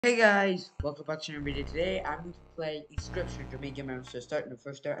Hey guys, welcome back to another video. Today I'm going to play Inscryption to make members. So start in the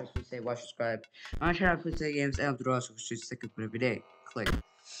first start, as we say, watch, subscribe. My channel plays play games and draw, so just stick up every day. Click.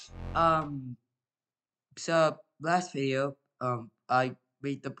 So last video, I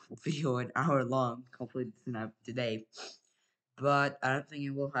made the video an hour long, completely today, but I don't think it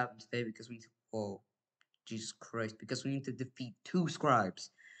will happen today because we need to. Oh, Jesus Christ! Because we need to defeat two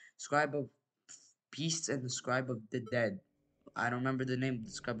scribes, scribe of beasts and the scribe of the dead. I don't remember the name of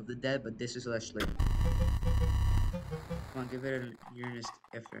the scribe of the dead, but this is Leshly. Come on, give it an earnest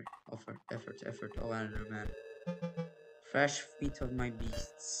effort. Effort. Oh, I don't know, man. Fresh feet of my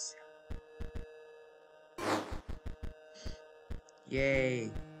beasts.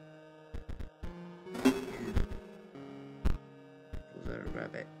 Yay. Those are a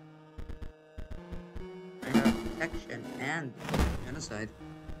rabbit. I have protection and genocide.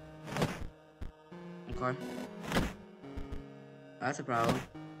 Okay. That's a problem.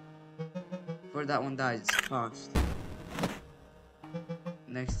 Before that one dies, it's cost.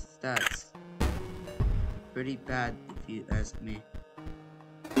 Next stats. Pretty bad if you ask me.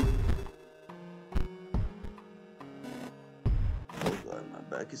 Oh god, my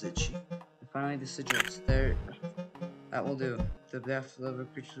back is itchy. And finally the sigils. There. That will do. The death of a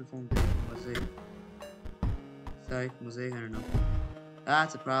creature from the mosaic. Mosaic, I don't know.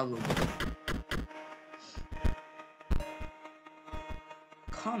 That's a problem.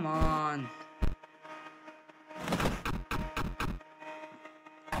 Come on.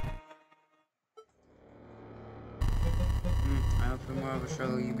 I hope for more of a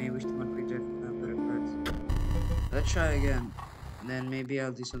struggle you may wish to want to reject better parts. Let's try again. And then maybe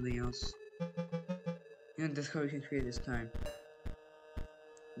I'll do something else. You know, that's how we can create this time.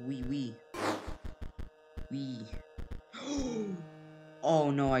 We. Oh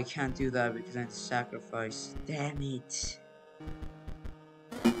no, I can't do that because I have to sacrifice. Damn it.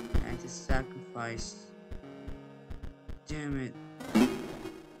 I have to sacrifice. Damn it.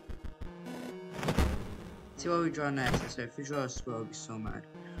 See what we draw next. I said, if we draw a squirrel, I'll be so mad.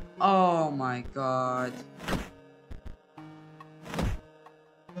 Oh my god.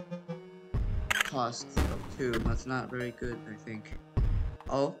 Cost of 2. That's not very good, I think.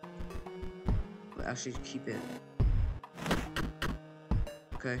 Oh. But actually, keep it.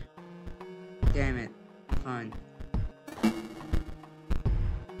 Okay. Damn it. Fine.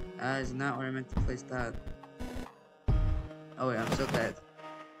 That is not where I meant to place that. Oh wait, I'm still dead.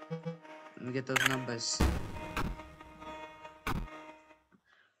 Let me get those numbers.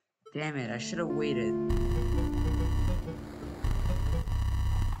 Damn it, I should have waited.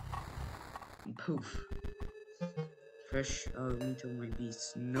 Poof. Fresh meat of my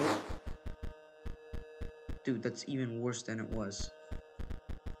beasts. Nope. Dude, that's even worse than it was.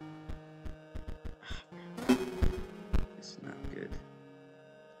 It's not good.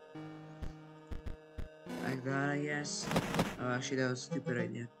 Like that, I guess. Oh, actually, that was a stupid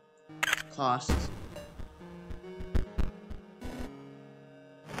idea. Cost.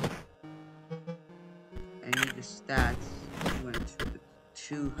 I need the stats. Went to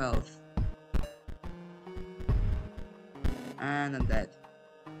 2 health. And I'm dead.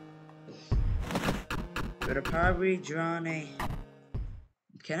 But I've probably drawn a.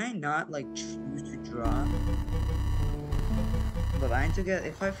 Can I not like choose to draw? But I need to get.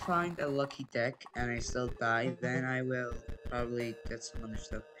 If I find a lucky deck and I still die, then I will probably get some other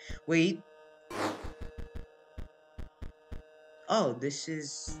stuff. Wait. Oh, this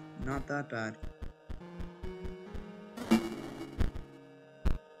is not that bad.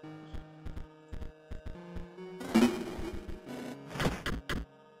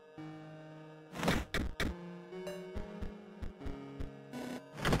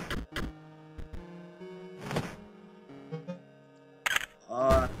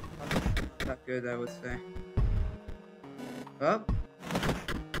 Oh, not good, I would say. Oh.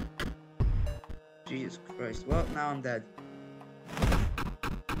 Jesus Christ. Well, now I'm dead.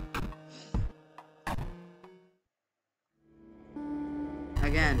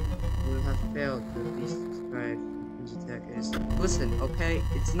 Again, we have failed to at least describe whose deck is. Listen, okay?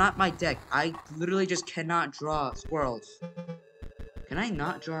 It's not my deck. I literally just cannot draw squirrels. Can I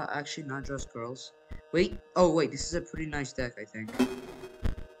not draw, actually not draw squirrels? Wait, oh wait, this is a pretty nice deck, I think.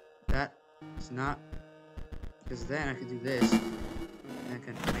 That is not, because then I can do this. And I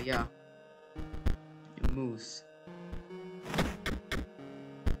can, yeah. It moves.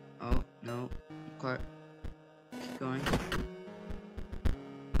 Oh, no. Okay. Keep going.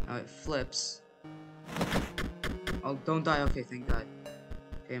 Oh, it flips. Oh, don't die. Okay, thank God.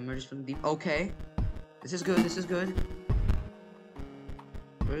 Okay, emerges from deep. Okay. This is good. This is good.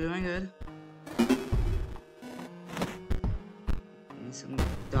 We're doing good. Need some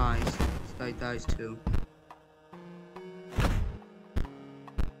dies. This guy dies too.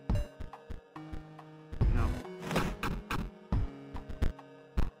 No.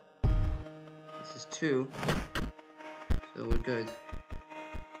 This is 2. So we're good.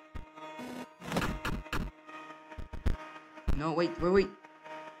 No, wait.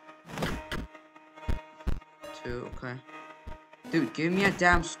 2, okay. Dude, give me a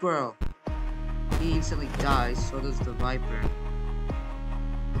damn squirrel. He instantly dies, so does the viper.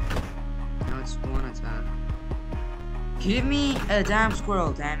 Now it's 1 attack. Give me a damn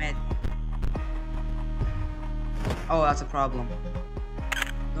squirrel, damn it. Oh, that's a problem.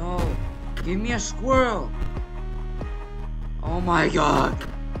 No, give me a squirrel. Oh my god.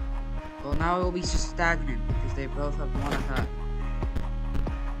 Well, now it will be just stagnant because they both have 1 attack.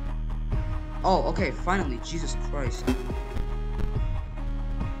 Oh, okay, finally, Jesus Christ.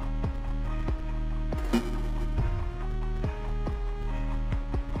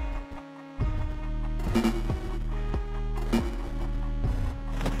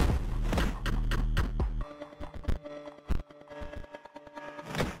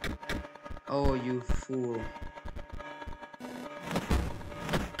 Oh, you fool.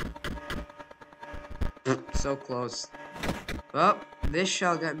 So close. Well, this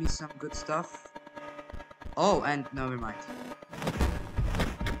shall get me some good stuff. Oh, and never mind.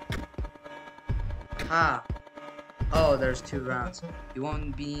 Ha! Oh, there's 2 rounds. You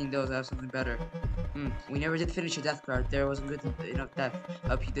won't be in those, have something better. We never did finish a death card. There wasn't good enough death.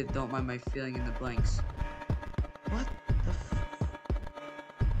 Hope you don't mind my filling in the blanks. What the f...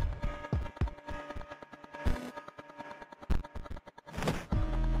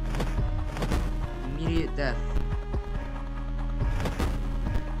 Immediate death.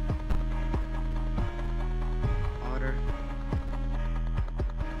 Order.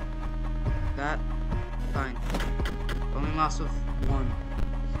 That. Fine. Only loss of 1.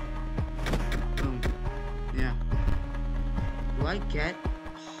 Boom. Yeah. Do I get...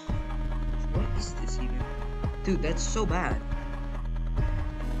 What is this even? Dude, that's so bad.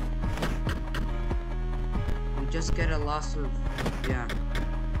 We just get a loss of... Yeah.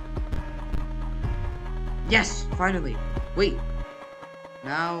 Yes! Finally! Wait!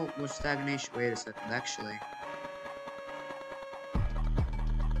 Now we're stagnation. Wait a second, actually.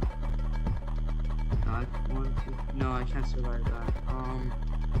 No, I want to... No, I can't survive that.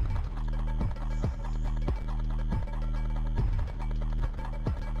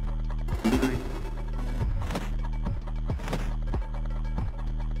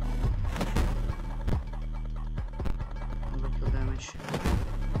 Overkill damage.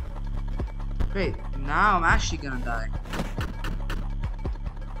 Great, now I'm actually gonna die.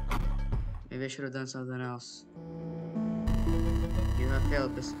 Maybe I should have done something else. You have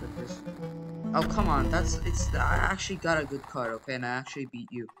failed this with this. Oh, come on, I actually got a good card, okay, and I actually beat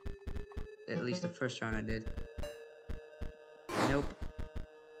you. At least the first round I did. Nope.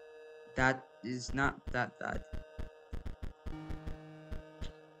 That is not that bad.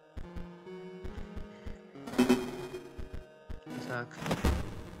 Attack.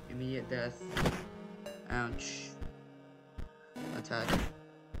 Immediate death. Ouch. Attack.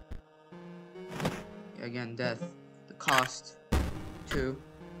 Again, death. The cost. 2.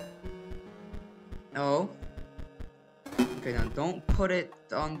 No. Okay, now don't put it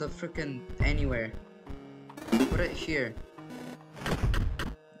on the frickin' anywhere. Put it here.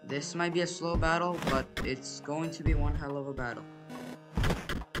 This might be a slow battle, but it's going to be one hell of a battle.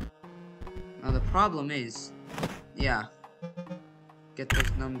 Now the problem is, yeah. Get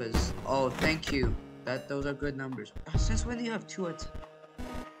those numbers. Oh, thank you. Those are good numbers. Since when do you have 2 at?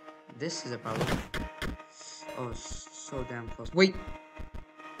 This is a problem. Oh, so damn close. Wait.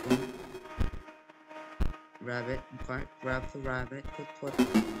 Rabbit. Okay. Grab the rabbit. Put.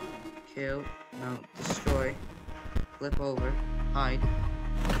 Kill. No. Destroy. Flip over. Hide.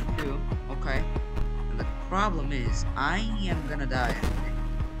 2. Okay. And the problem is, I am gonna die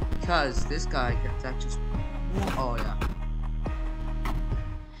because this guy can attack just. Oh yeah.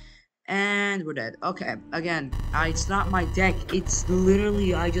 And we're dead. Okay, again, it's not my deck. It's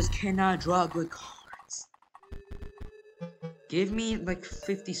literally, I just cannot draw good cards. Give me like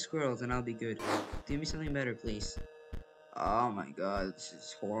 50 squirrels and I'll be good. Give me something better, please. Oh my god, this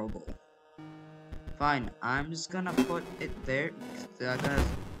is horrible. Fine, I'm just gonna put it there.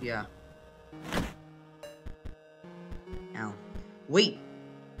 Yeah. Ow. Wait.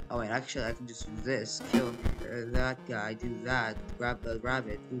 Oh wait, actually I can just use this. Kill that guy, do that, grab the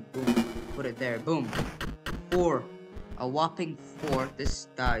rabbit, boom, boom, put it there, boom. 4. A whopping 4. This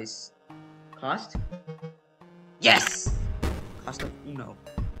dies. Cost? Yes! Cost of uno.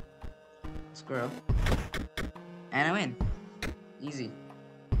 Squirrel. And I win. Easy.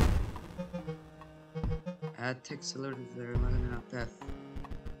 Add text alert if there is enough death.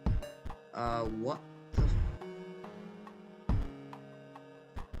 What the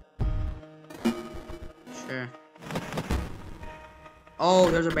Sure. Oh,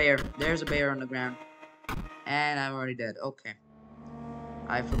 there's a bear. There's a bear on the ground. And I'm already dead. Okay.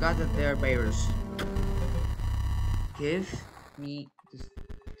 I forgot that there are bears. Give me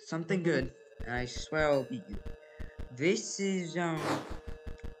something good, and I swear I'll beat you. This is,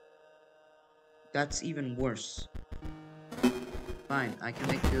 that's even worse. Fine, I can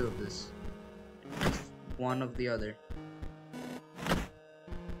make two of this. One of the other.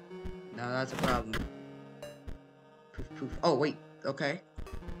 Now that's a problem. Poof, poof. Oh, wait. Okay.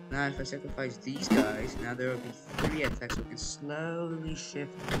 Now if I sacrifice these guys, now there will be 3 attacks, so we can slowly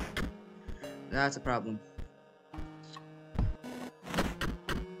shift. That's a problem.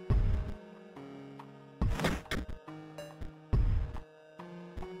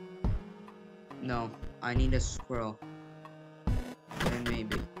 No, I need a squirrel. Then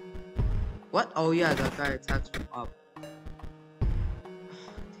maybe. What? Oh yeah, that guy attacks from up.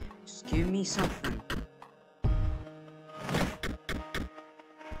 Just give me something.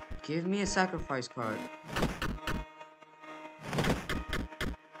 Give me a sacrifice card.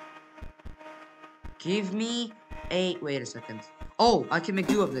 Give me a... Wait a second. Oh, I can make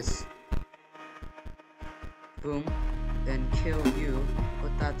do of this. Boom. Then kill you.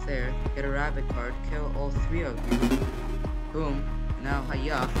 Put that there. Get a rabbit card. Kill all 3 of you. Boom. Now,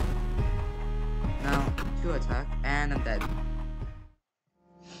 hiya. Now, 2 attack. And I'm dead.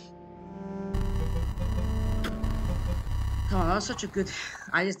 Come on, that was such a good...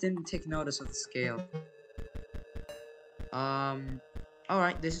 I just didn't take notice of the scale.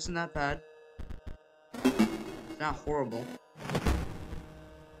 Alright, this isn't that bad. It's not horrible.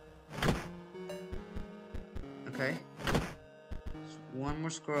 Okay. One more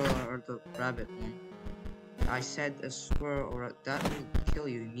squirrel or the rabbit one. I said a squirrel or that will kill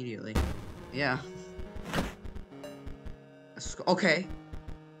you immediately. Yeah. Okay.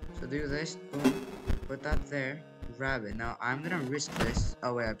 So do this. Boom. Put that there. Rabbit. Now I'm gonna risk this.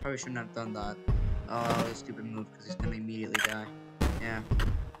 Oh wait, I probably shouldn't have done that. Oh, that was a stupid move because he's gonna immediately die. Yeah.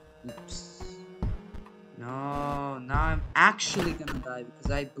 Oops. No, now I'm actually gonna die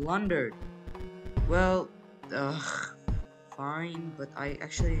because I blundered. Well, fine, but I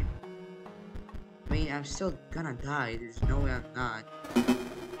mean, I'm still gonna die. There's no way I'm not.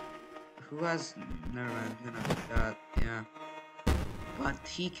 Who has... Never mind, I'm gonna that, yeah. But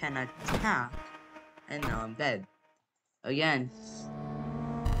he can attack, and now I'm dead. Again.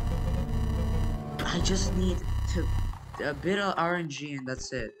 I just need a bit of RNG and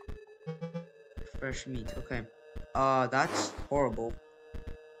that's it. Fresh meat, okay. That's horrible.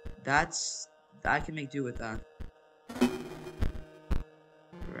 I can make do with that.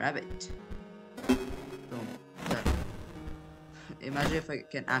 Rabbit. Boom. That. Imagine if I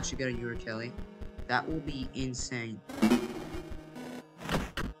can actually get a Euro Kelly. That will be insane.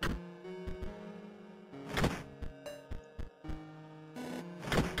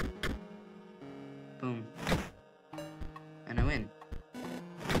 Boom. And I win.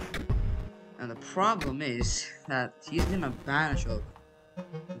 Now the problem is that he's gonna banish over.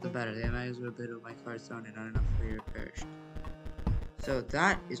 The better, they might as well bit of my cards down and not enough for your perished. So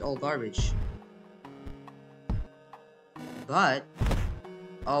that is all garbage. But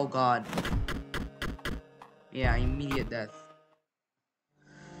oh god. Yeah, immediate death.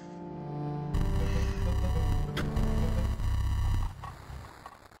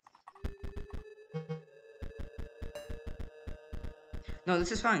 No,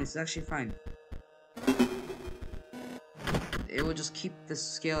 this is fine. This is actually fine. It will just keep the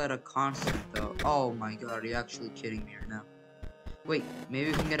scale at a constant, though. Oh my god, are you actually kidding me right now? Wait,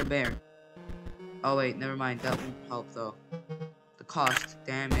 maybe we can get a bear. Oh wait, never mind. That won't help, though. The cost,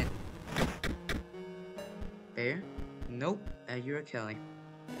 damn it. Bear? Nope. You're a Kelly.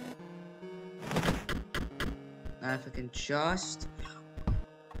 Now if I can just...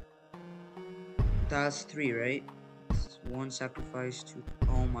 That's 3, right? 1 sacrifice, 2.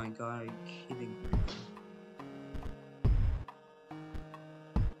 Oh my god, are you kidding me?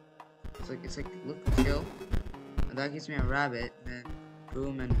 It's like look, kill, and that gives me a rabbit, and then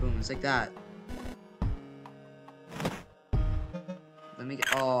boom and boom. It's like that. Let me get.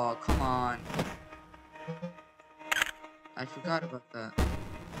 Oh, come on! I forgot about that.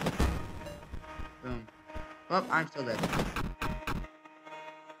 Boom. Well, I'm still dead.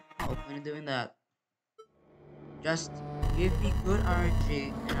 No point in doing that. Just give me good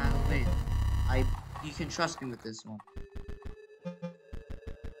RNG, and I'll win. You can trust me with this one.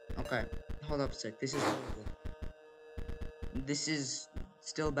 Okay, hold up a sec. This is horrible. This is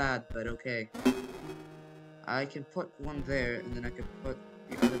Still bad, but okay. I can put one there, and then I can put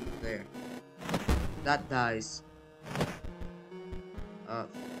the other one there. That dies. Oh,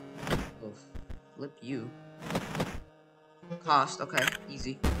 flip you. Cost, okay,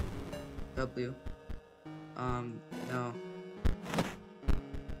 easy. W. No.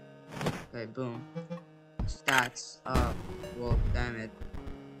 Okay, boom. Stats, well, damn it.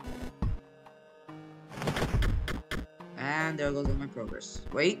 And there goes all my progress.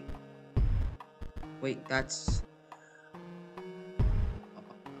 Wait, that's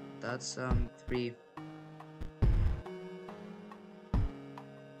 3.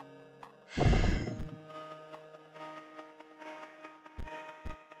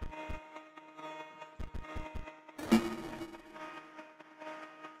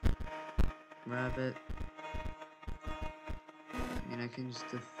 Rabbit. I mean, I can just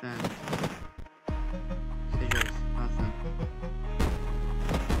defend. Sigils, nothing.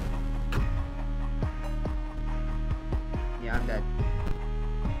 Yeah, I'm dead.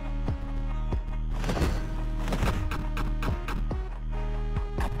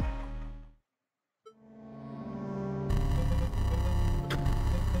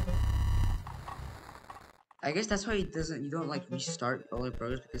 I guess that's why you don't like restart all your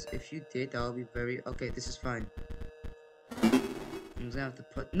progress, because if you did, that would be very okay. This is fine. I'm gonna have to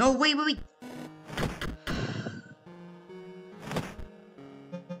put wait.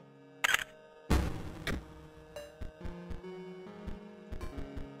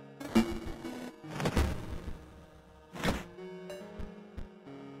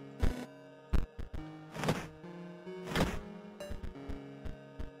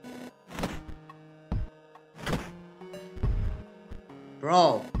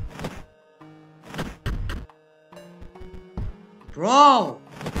 Bro.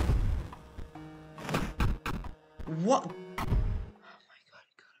 What? Oh my god,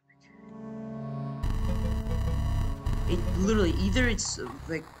 it literally, either it's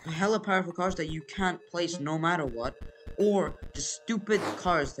like hella powerful cards that you can't place no matter what, or just stupid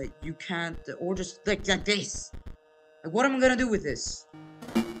cards that you can't, or just like this. Like, what am I gonna do with this?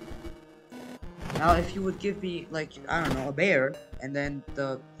 Now, if you would give me, like, I don't know, a bear, and then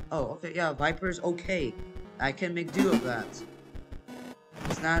oh, okay, yeah, Viper's okay. I can make do of that.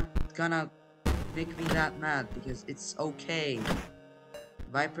 It's not gonna make me that mad, because it's okay.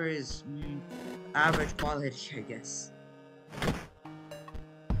 Viper is average quality, I guess.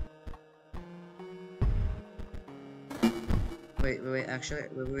 Wait, actually,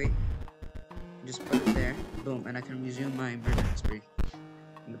 wait. Just put it there, boom, and I can resume my murder spree.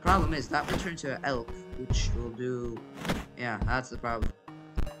 And the problem is that will turn to an elk, which will do, yeah, that's the problem.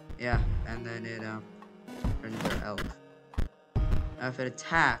 Yeah, and then it turns into an elk. Now if it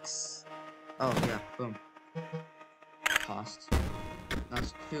attacks, oh yeah, boom. Cost.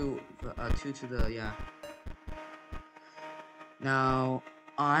 That's 2 to the, yeah. Now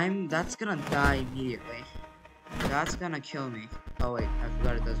that's gonna die immediately. That's gonna kill me. Oh wait, I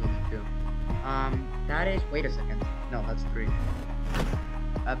forgot it does only 2. That is, wait a second. No, that's 3.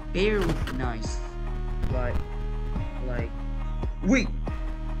 A bear would be nice, but like, wait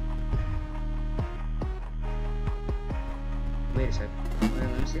a second. Wait,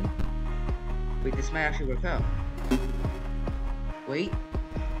 let me see. Wait, this might actually work out. Wait.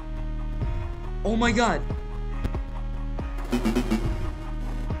 Oh my god.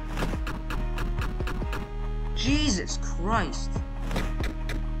 Jesus Christ.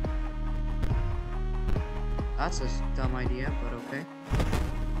 That's a dumb idea, but okay.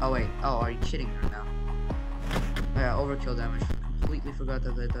 Oh wait, oh, are you kidding me right now? Oh yeah, overkill damage. Completely forgot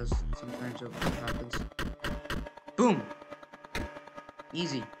that that does sometimes what happens. Boom!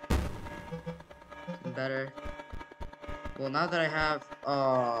 Easy. Something better. Well, now that I have,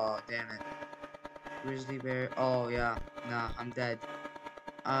 oh, damn it. Grizzly bear, oh yeah, nah, I'm dead.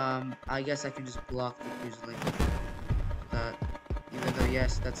 I guess I can just block the grizzly. That, even though,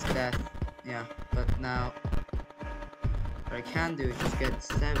 yes, that's death. Yeah, but now, what I can do is just get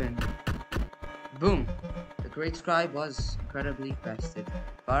 7. Boom! The Great Scribe was incredibly bested.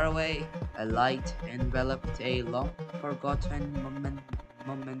 Far away, a light enveloped a long-forgotten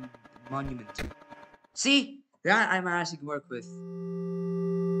monument. See? That I managed to work with.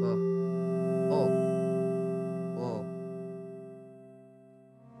 Whoa. Oh. Whoa.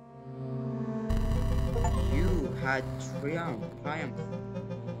 You had triumph.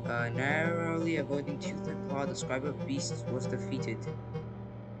 Narrowly avoiding tooth and claw, the scribe of beasts was defeated.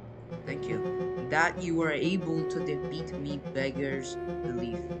 Thank you. That you were able to defeat me beggars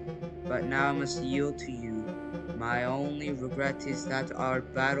belief. But now I must yield to you. My only regret is that our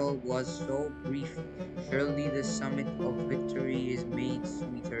battle was so brief. Surely the summit of victory is made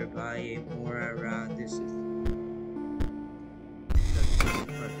sweeter by a more around this is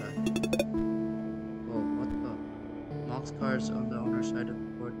oh, what the? Mox cards on the owner side of the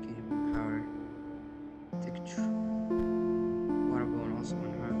board gain power. Take water bone also on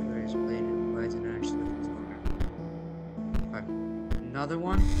her various blade and provides an energy with its owner. Okay. Another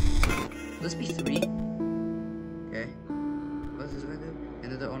one? Let's be 3. Okay. What is this gonna do?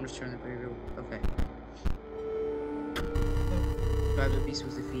 End of the owner's turn. Okay. Describe the beast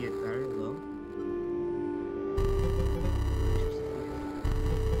was defeated. Very low.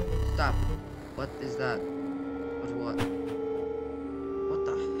 Stop. What is that? What? What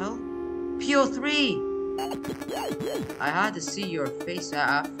the hell? PO3! I had to see your face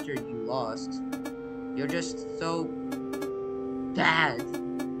after you lost. You're just so bad.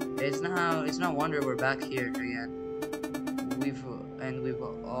 It's no wonder we're back here again. We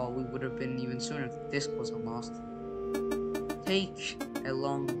would have been even sooner if this wasn't lost. Take a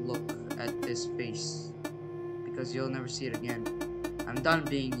long look at this face, because you'll never see it again. I'm done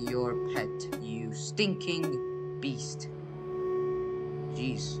being your pet, you stinking beast.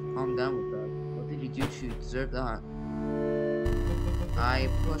 Jeez, calm down with that. What did you do to deserve that? I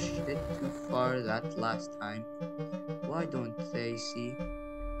pushed it too far that last time. Why don't they see?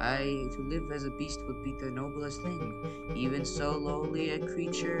 To live as a beast would be the noblest thing, even so lowly a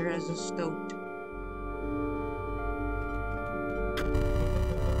creature as a stoat.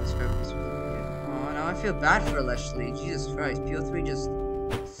 Oh, now I feel bad for Leshly. Jesus Christ, PO3 just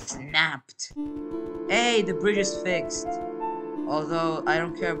snapped. Hey, the bridge is fixed. Although, I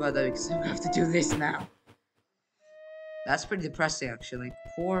don't care about that because I'm gonna have to do this now. That's pretty depressing, actually.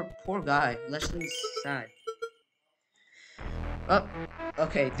 Poor guy. Leshly's sad. Oh,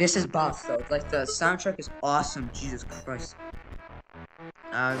 okay, this is boss though. Like, the soundtrack is awesome. Jesus Christ.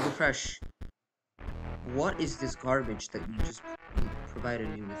 Refresh. What is this garbage that you just provided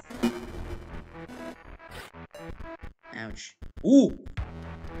me with? Ouch. Ooh!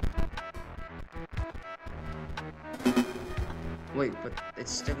 Wait, but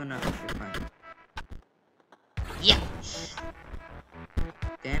it's still gonna... Okay, fine. Yeah!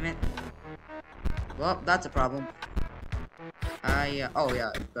 Damn it. Well, that's a problem. Oh yeah,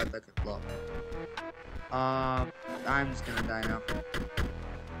 I forgot that could block. I'm just gonna die now.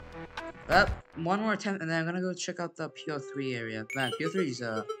 Well, one more attempt, and then I'm gonna go check out the PO3 area. Man, PO3 is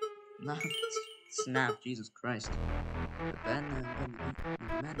not snap. Jesus Christ.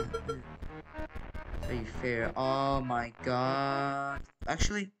 Very fair. Oh my God.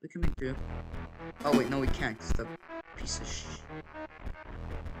 Actually, we can make through. Oh wait, no, we can't. It's the piece of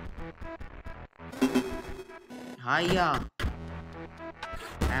Hiya.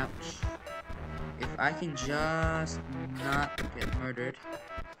 Ouch. If I can just not get murdered.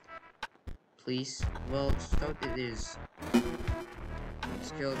 Please. Well, so it is.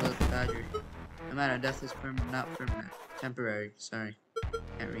 Let's kill the badger. No matter, death is not permanent. Temporary. Sorry.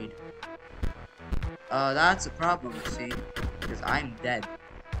 Can't read. That's a problem, see? Because I'm dead.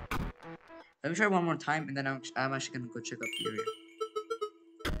 Let me try one more time, and then I'm actually gonna go check out the area.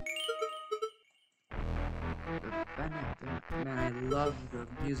 Man, I love the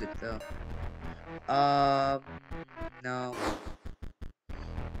music though. No.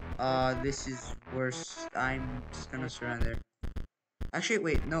 This is worse. I'm just gonna surrender. Actually,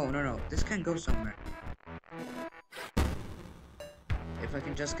 wait, no. This can go somewhere. If I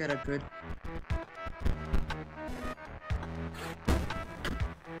can just get a good...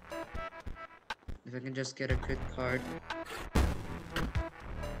 If I can just get a good card.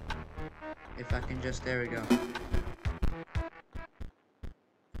 If I can just... There we go.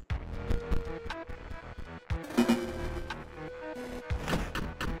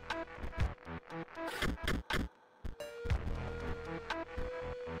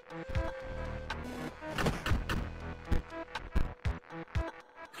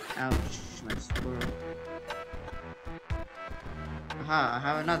 Ouch, my squirrel. Aha, I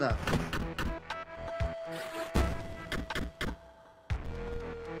have another.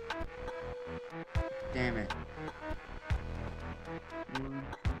 Damn it.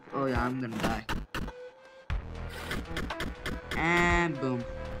 Oh yeah, I'm gonna die. And boom.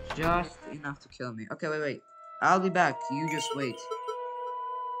 Just enough to kill me. Okay, wait. I'll be back. You just wait.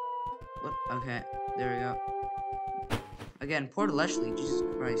 What? Okay, there we go. Again, poor Leshly, Jesus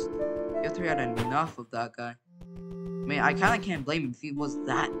Christ. PO3 had enough of that guy. I mean, I kinda can't blame him if he was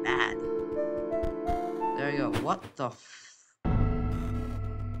that bad. There you go. What the f...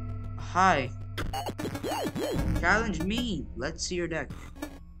 Hi. Challenge me. Let's see your deck.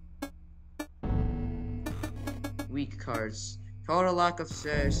 Weak cards. Total lack of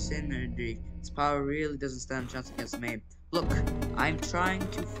synergy. Its power really doesn't stand a chance against me. Look, I'm trying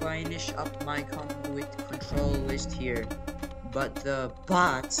to finish up my conduit control list here. But the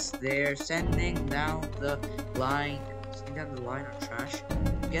bots, they're sending down the line. Sending down the line are trash.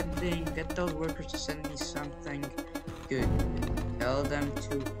 Get those workers to send me something good. Tell them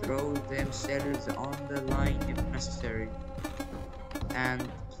to throw themselves on the line if necessary. And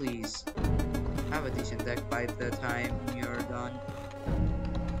please, have a decent deck by the time you're done.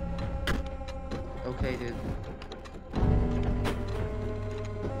 Okay, dude.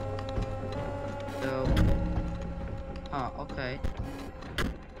 So, okay.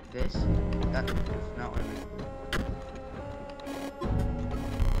 This? That's not what I meant.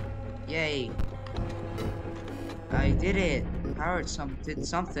 Yay! I did it! Did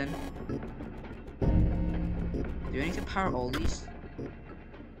something. Do I need to power all these?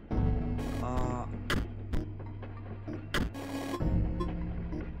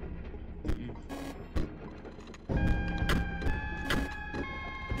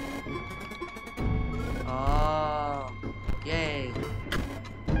 Yay!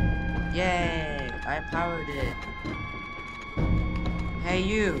 Yay! I powered it. Hey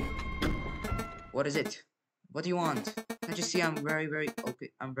you! What is it? What do you want? Can't you see I'm very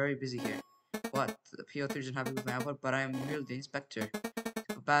okay? I'm very busy here. What? The PO3 isn't happy with my output, but I am merely the inspector.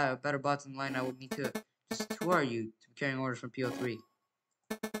 To put better bots in line, I would need to. Who are you to be carrying orders from PO3?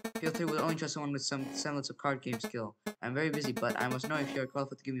 PO3 will only trust someone with some semblance of card game skill. I'm very busy, but I must know if you are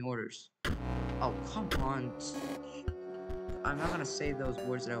qualified to give me orders. Oh, come on. I'm not gonna say those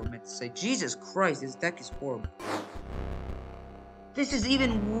words that I was meant to say. Jesus Christ, this deck is horrible. This is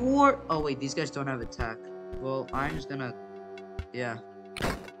even war. Oh wait, these guys don't have attack. Well, I'm just gonna. Yeah.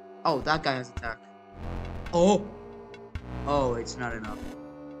 Oh, that guy has attack. Oh! Oh, it's not enough.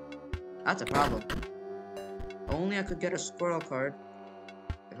 That's a problem. Only I could get a squirrel card.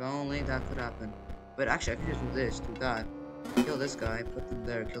 If only that could happen. But actually, I could just do this, do that. Kill this guy, put them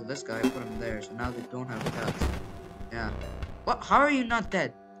there. Kill this guy, put him there. So now they don't have attack. Yeah. What? How are you not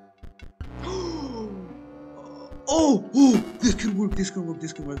dead? Oh, this can work, this can work,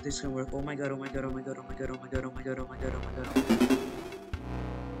 this can work, this can work. Oh my god, oh my god, oh my god, oh my god, oh my god, oh my god, oh my god, oh my god.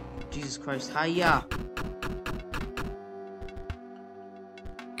 Jesus Christ, hiya.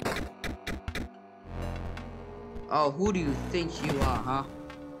 Oh, who do you think you are, huh?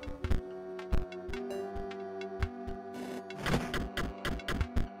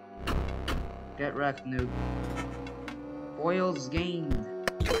 Get wrecked, noob. Foils gained.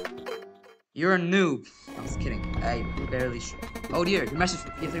 You're a noob. I'm just kidding. I barely should. Oh dear, your message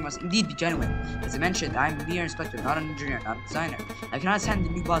from PO3 must indeed be genuine. As I mentioned, I'm a mere inspector, not an engineer, not a designer. I cannot send the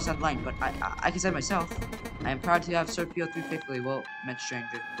new boss online, but I can send myself. I am proud to have served PO3 faithfully. Well met,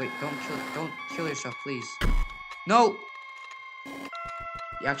 stranger. Wait, don't kill yourself, please. No!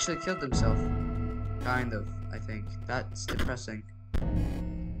 He actually killed himself. Kind of, I think. That's depressing.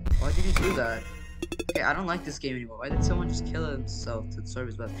 Why did he do that? Okay, I don't like this game anymore. Why did someone just kill himself to serve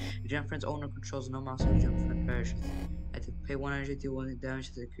his best? Your gem friend's owner controls no mouse, so your gem friend perishes. I have to pay 1 energy to 1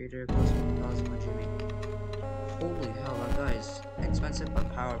 damage to the creator, plus 1,000 my Jimmy. Holy hell, that guy is expensive but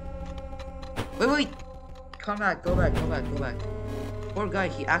powerful. Wait! Come back, go back. Poor guy,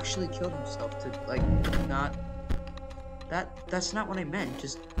 he actually killed himself to, like, not... That's not what I meant.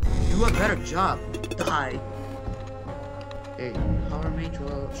 Just do a better job. Die. Okay, power mage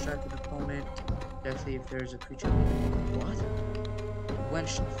will strike an opponent. Definitely if there's a creature. What? When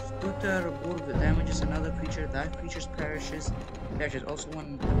Stutter Burg damages another creature, that creature perishes. Also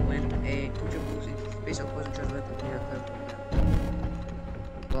when a creature moves into space or poison charge with the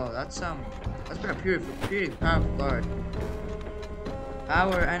Wow, that's been a pretty powerful card.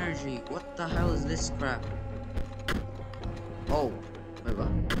 Power energy. What the hell is this crap? Oh, wait, what?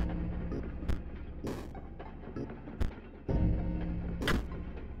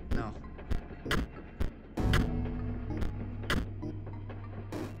 No.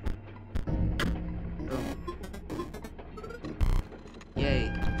 Boom.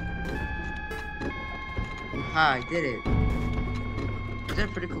 Yay. Ha, I did it. These are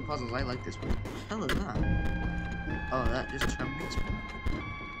pretty cool puzzles. I like this one. What the hell is that? Oh, that just terminates me.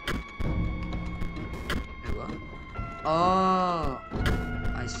 Wait, what? Oh,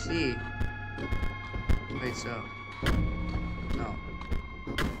 I see. Wait, so no.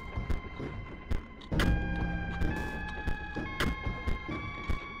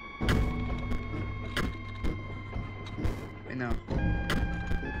 Wait, no.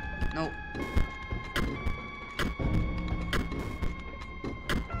 No.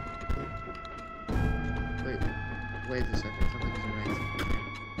 wait a second, something isn't right.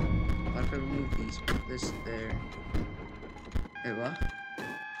 What if I remove these? Put this there. Wait, what?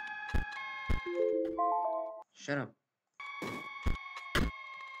 Shut up.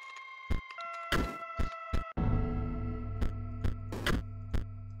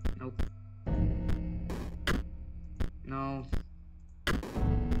 Nope. No.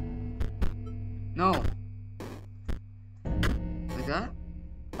 No. Like that?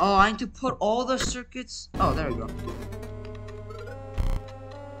 Oh, I need to put all the circuits. Oh, there we go.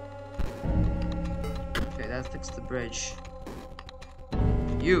 Okay, that fixed the bridge.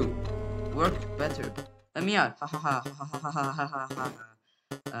 You work better. Let me out. Ha ha ha ha ha ha ha ha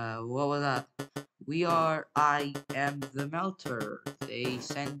ha. What was that? I am the melter. They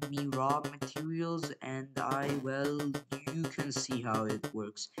send me raw materials and well, you can see how it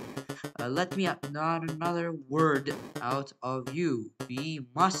works. Let me out. Not another word out of you. We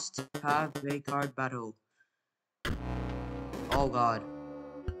must have a card battle. Oh god.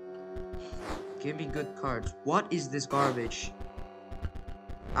 Give me good cards. What is this garbage?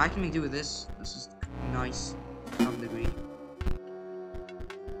 I can make do with this. This is nice. Some degree.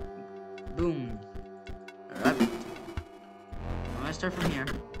 Boom. Rabbit. I'm gonna start from here.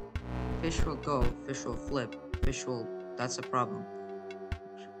 Fish will go. Fish will flip. Fish will. That's a problem.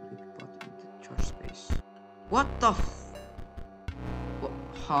 Charge space. What the f? What?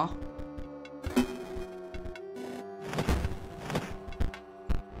 Huh?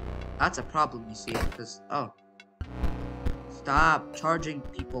 That's a problem, you see, because oh. Stop charging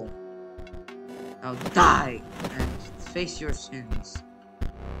people. Now die and face your sins.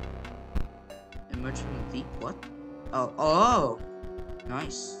 Emerge from the deep. What? Oh,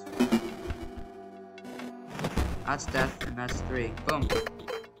 nice. That's death, and that's 3. Boom.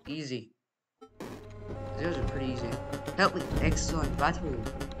 Easy. Those are pretty easy. Help me. Excellent battle.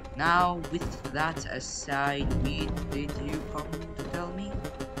 Now, with that aside, did you come to tell me?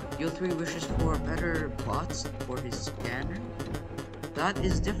 PO3 wishes for better bots for his scanner? That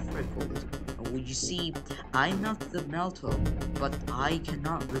is difficult. You see, I'm not the melter, but I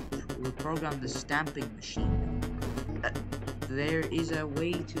cannot reprogram the stamping machine. There is a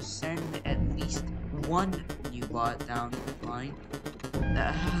way to send at least one new bot down the line.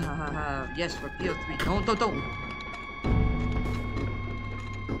 Yes, for PO3. No, don't.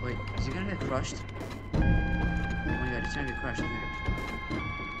 Wait, is he gonna get crushed? Oh my god, he's gonna get crushed, isn't it?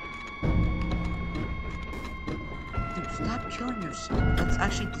 Dude, stop killing yourself. That's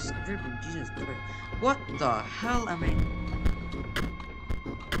actually disturbing. Jesus Christ. What the hell am I?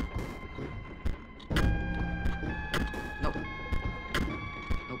 Nope.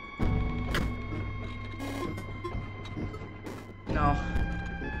 No.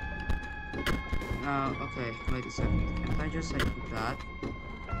 Okay, wait a second. Can't I just like do that?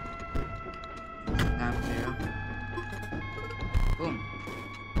 Damn 0. Boom.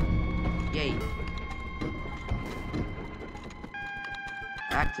 Yay.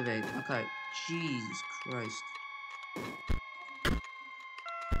 Activate. Okay. Jesus Christ.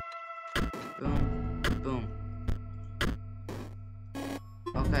 Boom. Boom.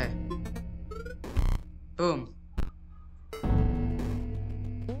 Okay. Boom.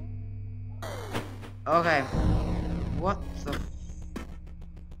 Okay. What the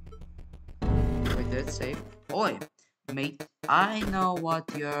wait, did it save? Oi! Mate, I know what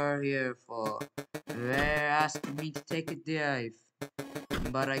you're here for. They're asking me to take a dive.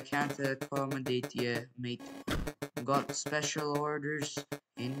 But I can't accommodate you, mate. Got special orders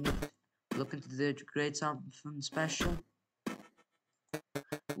in looking to the grade something special?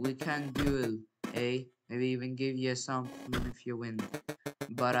 We can duel, eh? Maybe even give you something if you win.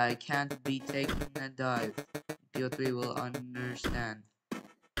 But I can't be taking a dive. PO3 will understand.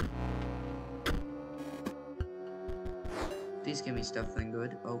 Please give me something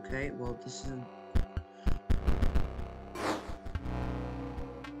good. Okay, well this isn't.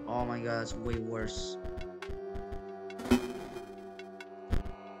 Oh my god, that's way worse.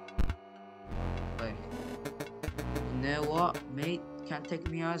 Wait. You know what, mate? Can't take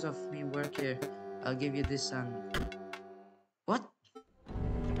me eyes off me work here. I'll give you this what?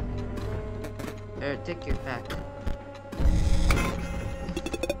 Here, take your pack.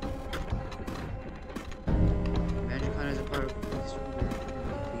 Magic Hunter is a part of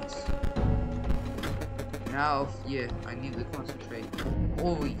this. Now, yeah, I need to concentrate.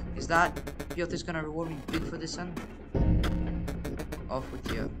 Oh, is that PO3's gonna reward me big for this son? Off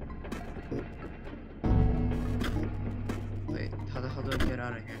with you. Wait, how the hell do I get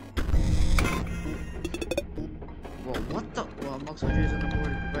out of here? Whoa, what the? Well, Mox Soldier is on the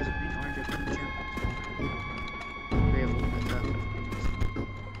board. It provides a green, orange, or blue gem.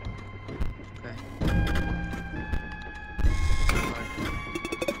 Okay.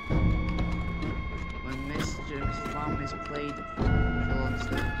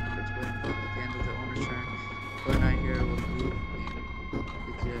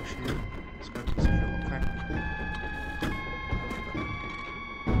 Inscryption. Okay.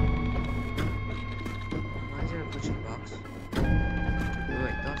 Why is there a glitchy box?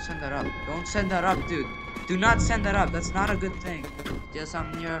 Wait, don't send that up. Don't send that up, dude. Do not send that up. That's not a good thing. Just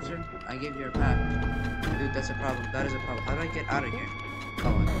something you're after? I gave you a pack. Dude, that's a problem. That is a problem. How do I get out of here?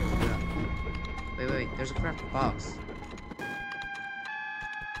 Oh, I can do that. Wait. There's a cracked box. Is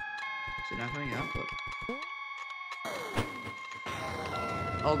it not coming out? What?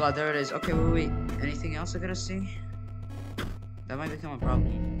 Oh god, there it is. Okay, wait. Anything else I gotta see? That might become a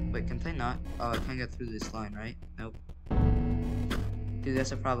problem. Wait, can I not? Oh, I can't get through this line, right? Nope. Dude,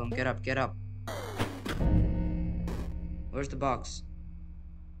 that's a problem. Get up. Where's the box?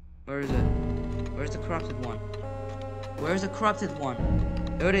 Where is it? Where's the corrupted one? Where's the corrupted one?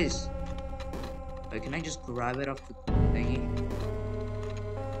 There it is. Wait, can I just grab it off the thingy?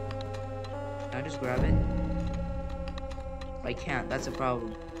 Can I just grab it? I can't. That's a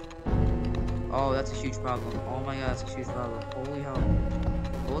problem. Oh, that's a huge problem. Oh my god, that's a huge problem. Holy hell.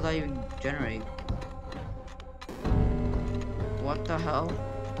 What will that even generate? What the hell?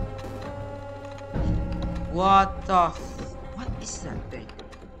 What is that thing?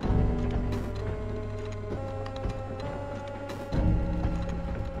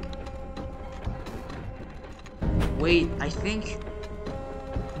 Wait, I think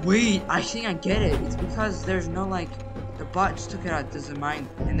I get it. It's because there's no, like, the bot just took it out, doesn't mind,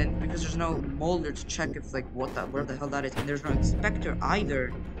 and then because there's no molder to check if, like, where the hell that is, and there's no inspector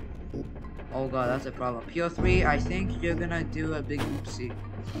either. Oh god, that's a problem. PO3, I think you're gonna do a big oopsie.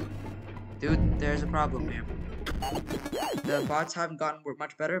 Dude, there's a problem here. The bots haven't gotten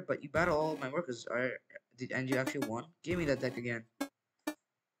much better, but you battle all of my workers, and you actually won? Give me that deck again.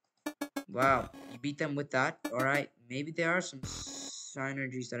 Wow, you beat them with that? Alright, maybe there are some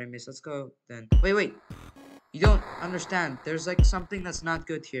synergies that I missed. Let's go then. Wait. You don't understand. There's like something that's not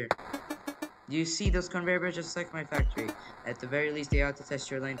good here. You see those conveyor belts just like my factory. At the very least, they have to test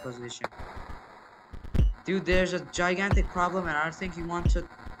your lane position. Dude, there's a gigantic problem and I don't think you want to...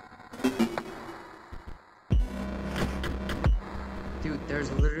 Dude, there's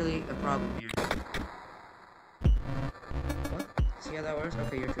literally a problem here. What? See how that works?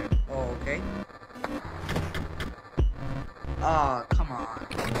 Okay, your turn. Oh, okay. Ah, oh, come on.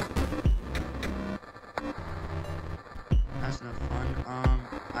 That's no fun.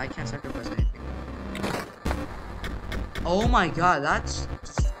 I can't sacrifice anything. Oh my god, that's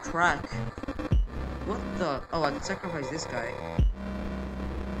just crack. What the? Oh, I can sacrifice this guy.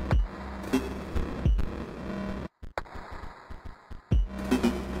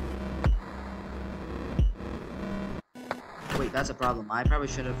 Wait, that's a problem. I probably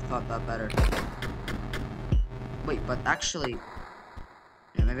should have thought that better. Wait, but actually...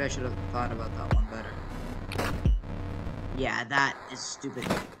 Yeah, maybe I should have thought about that one better. Yeah, that is stupid.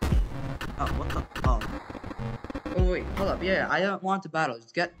 Oh, what the? Oh. Oh, wait, hold up. Yeah, I don't want to battle.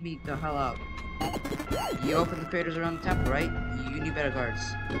 Just get me the hell out. You open the craters around the temple, right? You need better guards.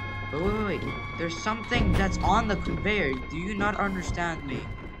 Wait. There's something that's on the conveyor. Do you not understand me?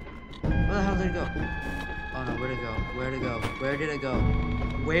 Where the hell did it go? Oh no, where'd it go? Where'd it go? Where did it go?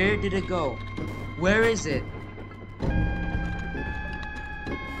 Where did it go? Where is it? Where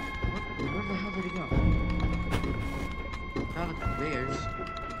the hell did it go? Down the conveyors.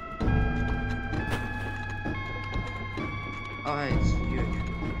 Oh, hey, it's you.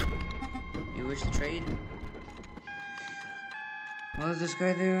 You wish to trade? What is this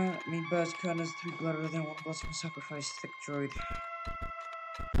guy there? Mean best count is 3 blood rather than 1 blessing sacrifice. Thick droid.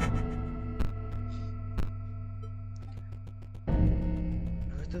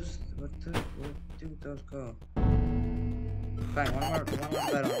 Where do those go? Fine, one more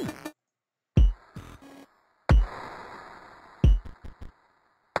bet on it.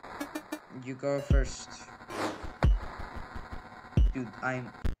 You go first. Dude,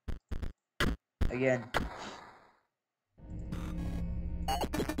 I'm... Again.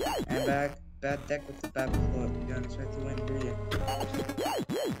 And back. Bad deck with the bad floor. You don't expect to win, do you?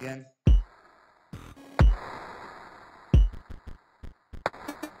 Again.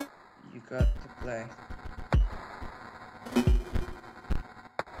 You got to play.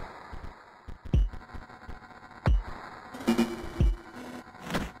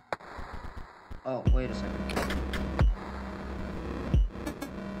 Oh, wait a second.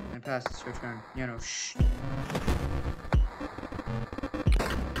 I passed, it's your turn. You know, shh.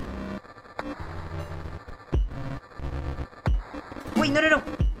 Wait, no!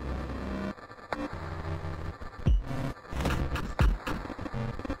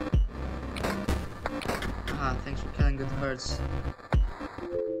 Ah, thanks for killing good cards.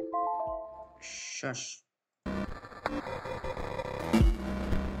 Shush.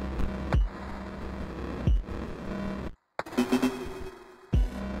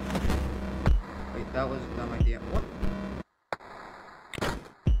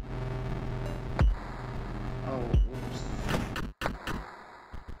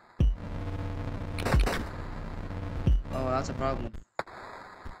 that's a problem.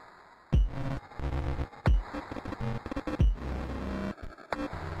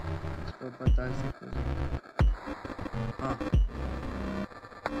 Huh.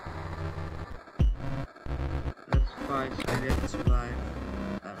 Let's fight, maybe I can survive.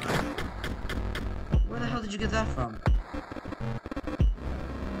 Where the hell did you get that from?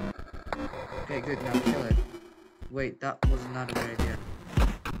 Okay, good, now kill it. Wait, that was not a good idea.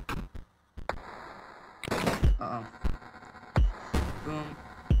 Uh-oh. Boom,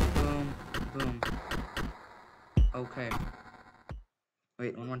 boom, boom. Okay.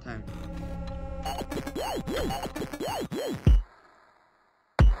 Wait, one more time.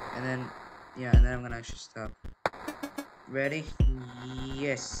 And then, yeah, and then I'm gonna actually stop. Ready?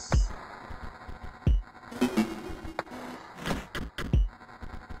 Yes.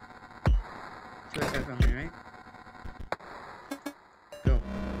 Two attack on me, right? Go.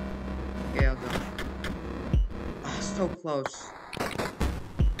 Okay, I'll go. Ah, so close.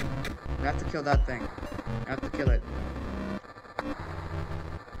 I have to kill that thing. I have to kill it.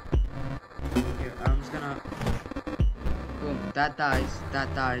 Here, I'm just gonna... Boom. That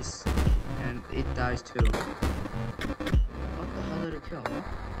dies, and it dies too. What the hell did it kill, huh?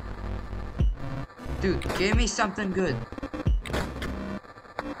 Dude, give me something good.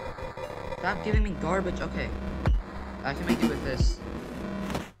 Stop giving me garbage. Okay. I can make it with this.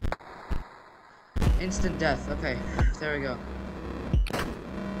 Instant death. Okay. There we go.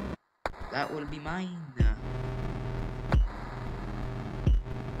 That will be mine.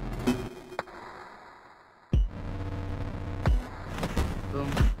 Boom.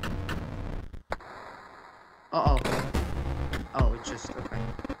 Uh-oh. Oh, it's just... okay.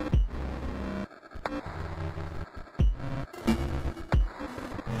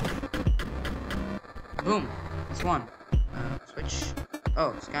 Boom. That's one. Switch.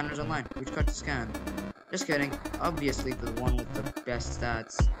 Oh, scanner's online. Which card to scan? Just kidding. Obviously the one with the best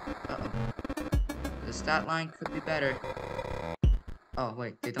stats. Uh-oh. The stat line could be better. Oh,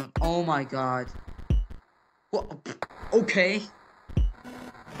 wait. They don't... Oh my god. What? Okay.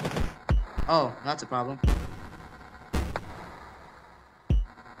 Oh, that's a problem.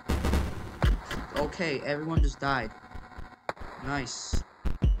 Okay, everyone just died. Nice.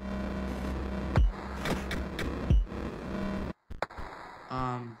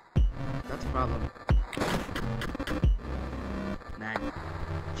 That's a problem. Man.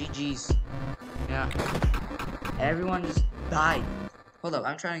 GG's. Yeah. Everyone just died. Hold up,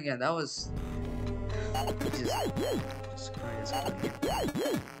 I'm trying again. That was... Jesus Christ.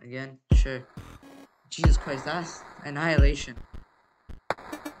 Again? Sure. Jesus Christ, that's annihilation.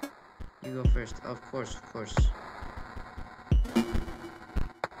 You go first. Of course, of course.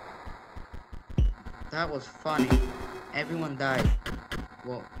 That was funny. Everyone died.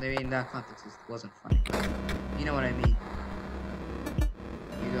 Well, maybe in that context it wasn't funny. You know what I mean.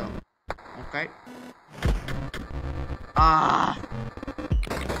 You go. Okay. Ah!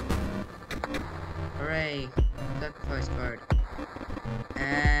 Hooray. Sacrifice card.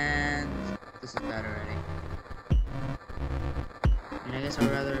 And this is bad already. And I guess I'd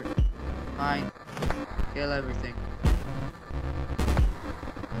rather... Fine. Kill everything.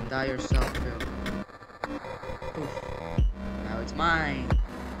 And die yourself too. Oof. Now it's mine.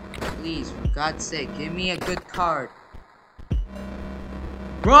 Please, for God's sake, give me a good card.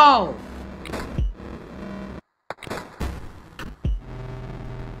 Bro!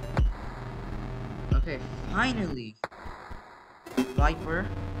 Okay, finally. Viper,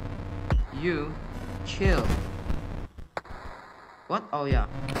 you chill. What? Oh yeah.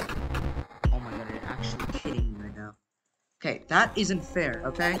 Oh my god, you're actually kidding me right now. Okay, that isn't fair,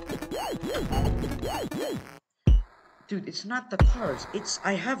 okay? Dude, it's not the cards.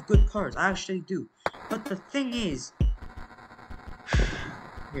 I have good cards. I actually do. But the thing is...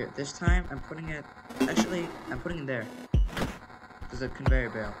 Here, this time, I'm putting it... Actually, I'm putting it there. There's a conveyor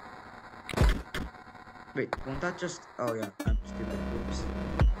belt. Wait, won't that just... Oh, yeah, I'm stupid. Oops.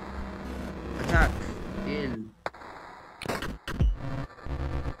 Attack. Kill.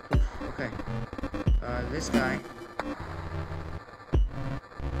 Oof, okay. This guy...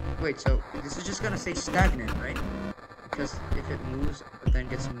 Wait, so this is just gonna stay stagnant, right? Because if it moves, but then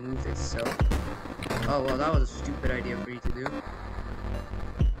gets moved itself. Oh, well, that was a stupid idea for you to do.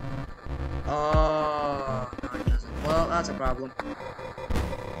 Oh, no, it doesn't. Well, that's a problem.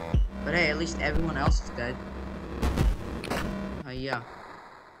 But hey, at least everyone else is dead. Yeah.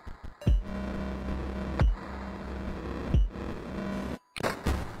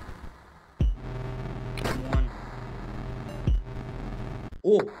 One.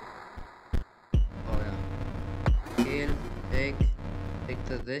 Oh! Oh, yeah. Kill, take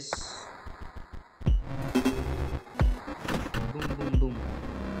to this. Boom, boom, boom.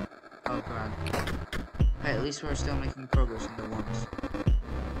 Oh god. Hey, at least we're still making progress in the ones.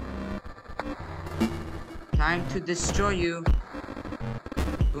 Time to destroy you.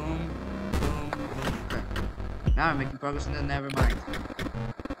 Boom, boom, boom. Okay. Now we're making progress in the nevermind.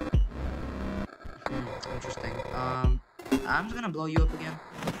 Interesting. I'm just gonna blow you up again.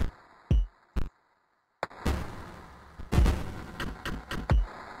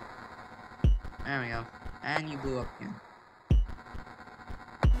 There we go. And you blew up again.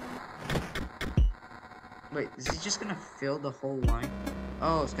 Wait, is he just gonna fill the whole line?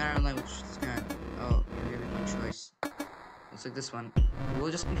 Oh, Scanner language. Scan. Oh, you're giving my choice. Looks like this one. Will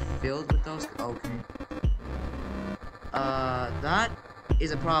it just be filled with those? Okay. That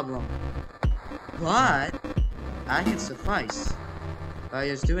is a problem. But I can suffice by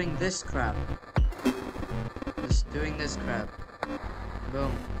just doing this crap. Just doing this crap.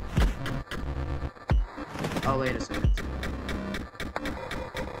 Boom. Oh, wait a second.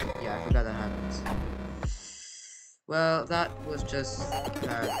 Yeah, I forgot that happens. Well, that was just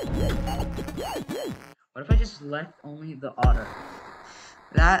bad. What if I just left only the otter?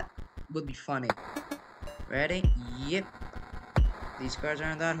 That would be funny. Ready? Yep. These cards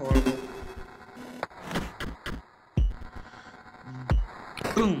aren't that horrible.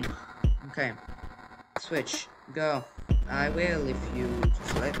 Boom. Okay. Switch. Go. I will if you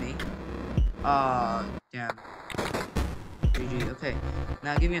just let me. Damn. GG. Okay.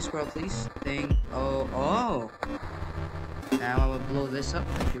 Now give me a squirrel, please. Thing. Oh. Now I will blow this up.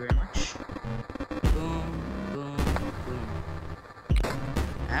 Thank you very much. Boom. Boom. Boom.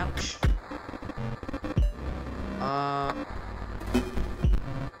 Ouch. Now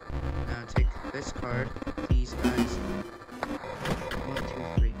take this card. These guys. 1, 2,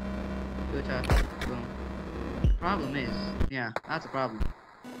 3. Do attack. Boom. The problem is, yeah, that's a problem.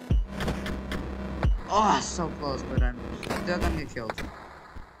 Oh, so close, but I'm still gonna get killed.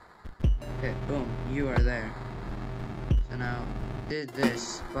 Okay, boom, you are there. So now, did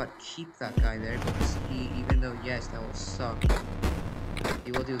this, but keep that guy there because he, even though yes, that will suck,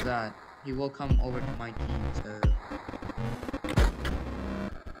 he will do that. He will come over to my team to.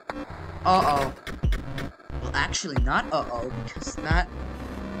 Uh-oh. Well, actually, not uh-oh, because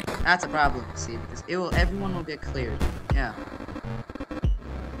that's a problem. See, because everyone will get cleared. Yeah.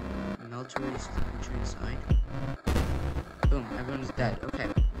 Military signature inside. Boom, everyone's dead. Okay.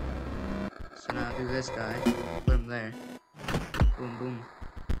 So now do this guy. Put him there. Boom, boom.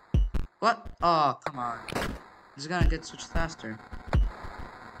 What? Oh, come on. This is gonna get switched faster.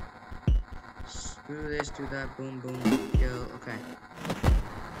 Do this, do that. Boom, boom. Kill. Okay.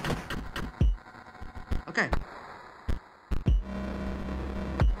 Okay.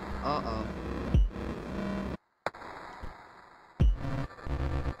 Uh-oh.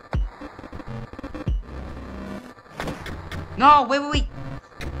 No, wait.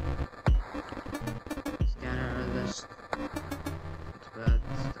 Scanner list. It's bad.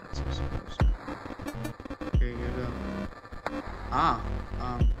 That's so supposed to. Here you go. Huh.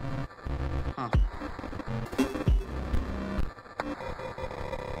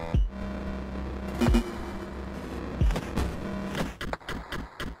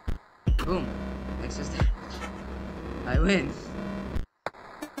 Boom. Excess damage. I win.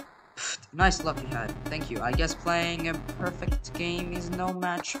 Nice luck you had. Thank you. I guess playing a perfect game is no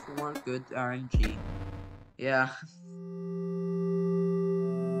match for good RNG. Yeah.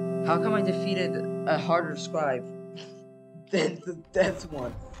 How come I defeated a harder scribe than the death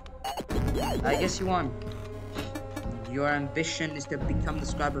one? I guess you won. Your ambition is to become the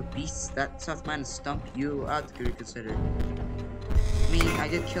scribe of beasts. That soft man stumped you out to reconsider. Me, I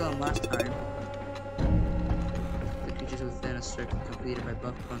did kill him last time. The creatures within a circle completed by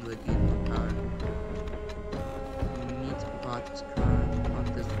buff bundle gain more power. Meat pots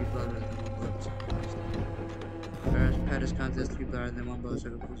contest 3 blood rather than 1 blood. Pettis contest 3 blood rather than 1 blood.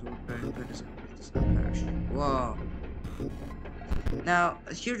 Circle pulls over Pettis does not perish. Whoa. Now,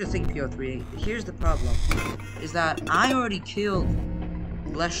 here's the thing, PO3. Here's the problem. Is that I already killed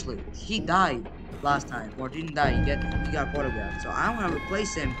Leshly. He died last time. Or didn't die. He got photographed. So I want to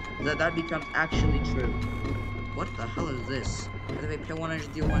replace him so that becomes actually true. What the hell is this? If they pay 1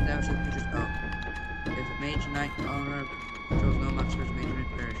 deal 1 damage to the creatures. Oh. If Mage Knight Honor controls no max first Mage Knight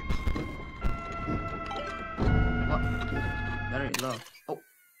perishes. What? Battery low. Oh.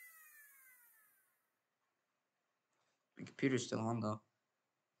 My computer's still on though.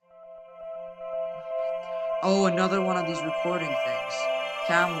 Oh, another one of these recording things.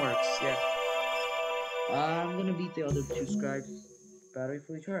 Cam works, yeah. I'm gonna beat the other 2 scribes. Battery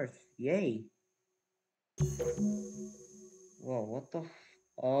fully charged. Yay. Whoa, what the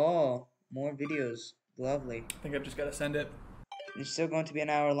Oh, more videos. Lovely. I think I've just got to send it. It's still going to be an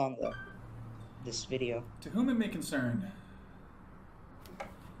hour long though. This video. To whom it may concern.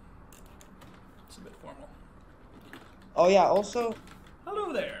 It's a bit formal. Oh yeah, also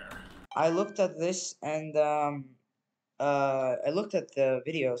Hello there. I looked at this and I looked at the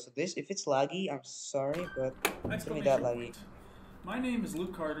video, so this if it's laggy, I'm sorry, but it's gonna be that laggy. My name is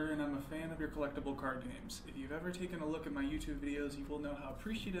Luke Carter, and I'm a fan of your collectible card games. If you've ever taken a look at my YouTube videos, you will know how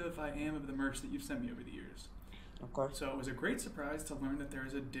appreciative I am of the merch that you've sent me over the years. Of course. So it was a great surprise to learn that there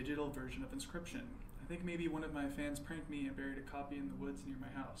is a digital version of Inscryption. I think maybe one of my fans pranked me and buried a copy in the woods near my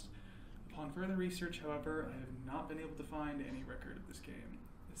house. Upon further research, however, I have not been able to find any record of this game.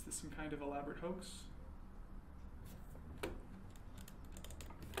 Is this some kind of elaborate hoax?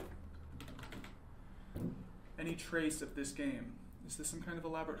 Any trace of this game? Is this some kind of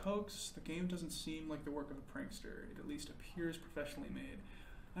elaborate hoax? The game doesn't seem like the work of a prankster. It at least appears professionally made.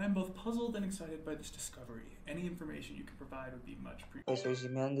 I am both puzzled and excited by this discovery. Any information you can provide would be much appreciated. So is he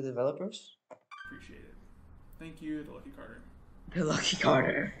mailing the developers? Appreciated. Thank you, the Lucky Carter. The Lucky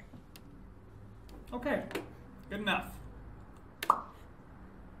Carter. Okay, good enough.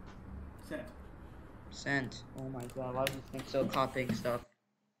 Sent. Sent. Oh my god, why do you think so? Copying stuff.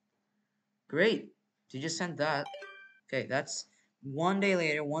 Great. So you just sent that. Okay, that's 1 day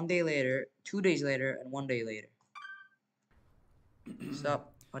later, 1 day later, 2 days later, and 1 day later.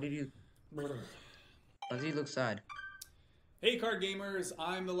 Stop. What did you... Why does he look sad? Hey card gamers,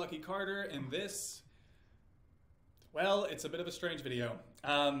 I'm the Lucky Carter, and this... Well, it's a bit of a strange video.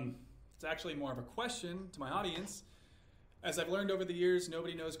 It's actually more of a question to my audience. As I've learned over the years,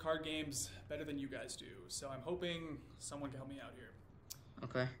 nobody knows card games better than you guys do, so I'm hoping someone can help me out here.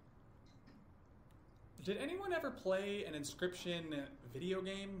 Okay. Did anyone ever play an Inscryption video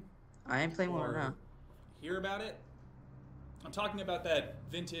game? I ain't playing one right now. Hear about it? I'm talking about that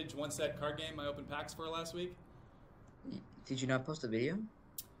vintage one-set card game I opened packs for last week. Did you not post a video?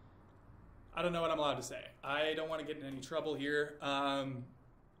 I don't know what I'm allowed to say. I don't want to get in any trouble here.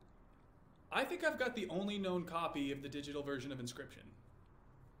 I think I've got the only known copy of the digital version of Inscryption.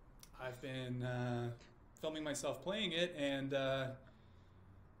 I've been filming myself playing it, and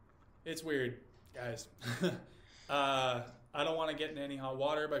it's weird, guys. I don't want to get in any hot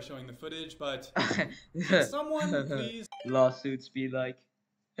water by showing the footage, but can someone please... Lawsuits be like,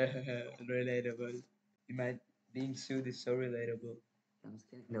 relatable. Being sued is so relatable. I'm just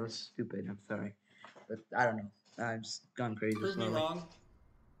kidding. That was stupid. I'm sorry. But I don't know. I'm just gone crazy. Prove me wrong.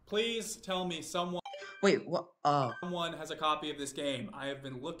 Please tell me someone... Wait, what? Oh. Someone has a copy of this game. I have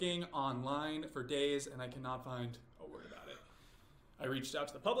been looking online for days, and I cannot find a word about it. I reached out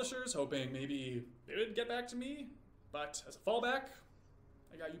to the publishers, hoping maybe they would get back to me. But as a fallback,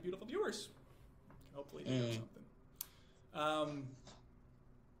 I got you beautiful viewers. Hopefully they know something.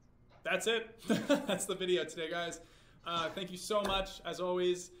 That's it. That's the video today, guys. Thank you so much, as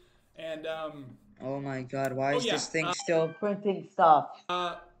always. And oh my god, why is this thing still printing stuff?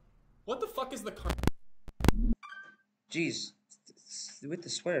 What the fuck is the card? Jeez, with the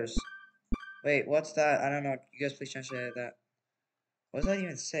swears. Wait, what's that? I don't know. You guys please translate that. What does that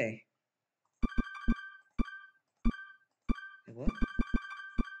even say? What?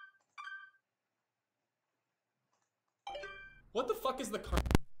 What the fuck is the card?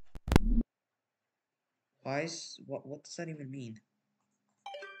 Why is what does that even mean?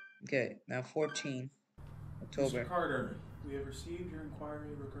 Okay, now 14 October. Mr. Carter, we have received your inquiry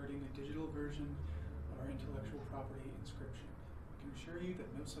regarding a digital version of our intellectual property Inscryption. We can assure you that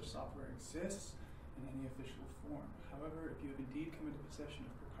no such software exists in any official form. However, if you have indeed come into possession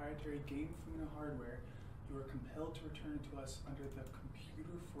of proprietary Game Funa hardware, you are compelled to return it to us under the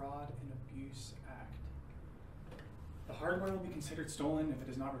Computer Fraud and Abuse Act. The hardware will be considered stolen if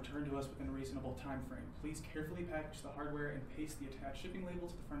it is not returned to us within a reasonable time frame. Please carefully package the hardware and paste the attached shipping label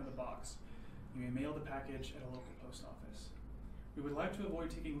to the front of the box. You may mail the package at a local post office. We would like to avoid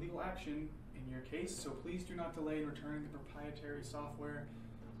taking legal action in your case, so please do not delay in returning the proprietary software.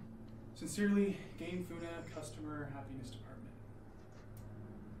 Sincerely, Game Funa, Customer Happiness Department.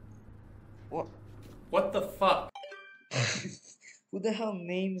 What? What the fuck? Who the hell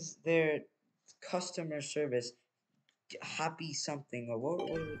names their customer service Happy something or what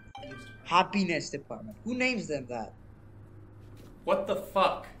Happiness Department? Who names them that? What the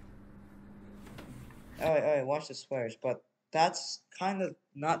fuck? Alright, watch the swears, but that's kind of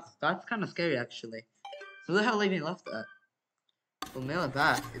scary actually. So who the hell they even left that? Well, mail it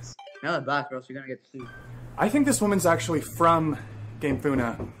back. Mail it back or else you're gonna get sued. I think this woman's actually from Game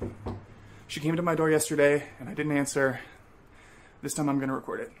Funa. She came to my door yesterday and I didn't answer. This time I'm gonna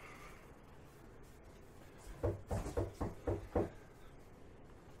record it.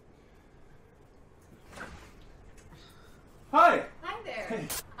 Hi!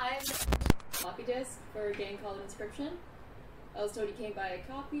 for a game called Inscryption. I was told you came by a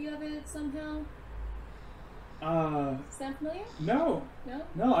copy of it somehow. Sound familiar? No. No?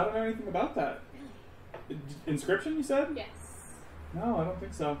 No, I don't know anything about that. Really? Inscryption, you said? Yes. No, I don't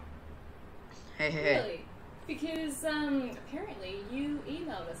think so. Hey. Really? Because, apparently you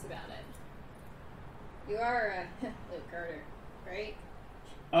emailed us about it. You are, Luke Carter, right?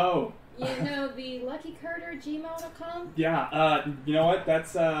 Oh. You know the luckycarter@gmail.com? Yeah, you know what?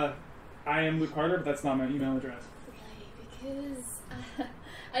 That's, I am Luke Carter, but that's not my email address. Really? Because,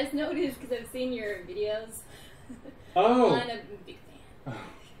 I just noticed because I've seen your videos. Oh. I'm a big fan.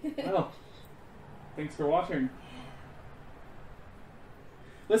 Well, thanks for watching.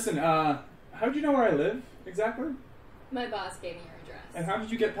 Listen, how did you know where I live, exactly? My boss gave me your address. And how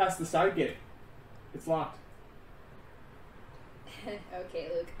did you get past the side gate? It's locked. Okay,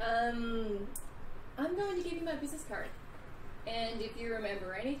 Luke. I'm going to give you my business card. And if you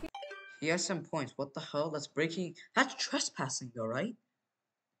remember anything... He has some points. What the hell? That's breaking... That's trespassing though, right?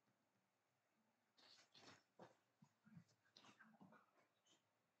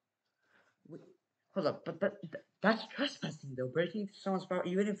 Wait, hold up, but that's trespassing though. Breaking into someone's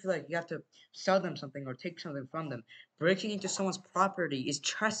property, even if like you have to sell them something or take something from them, breaking into someone's property is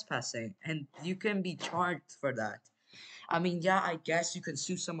trespassing, and you can be charged for that. I mean, yeah, I guess you can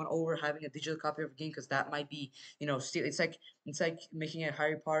sue someone over having a digital copy of a game because that might be, you know, still it's like making a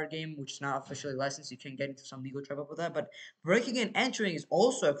Harry Potter game which is not officially licensed. You can get into some legal trouble with that, but breaking and entering is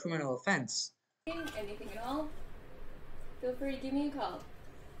also a criminal offense. Anything at all, feel free to give me a call.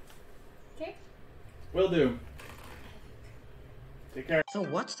 Okay? Will do. Take care. So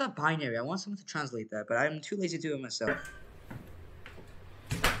what's the binary? I want someone to translate that, but I'm too lazy to do it myself.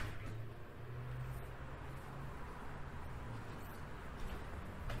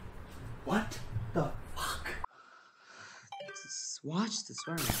 What the fuck? Just watch this,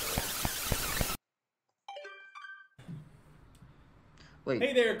 where am I? Wait.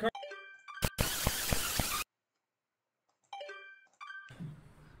 Hey there,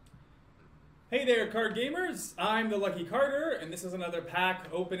 Hey there, card gamers! I'm the Lucky Carter, and this is another pack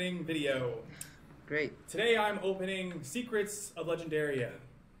opening video. Great. Today I'm opening Secrets of Legendaria.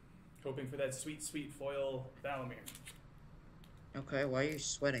 Hoping for that sweet, sweet foil Valamir. Okay, why are you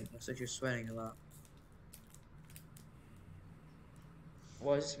sweating? Looks like you're sweating a lot.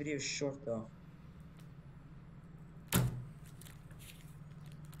 Why is this video short though?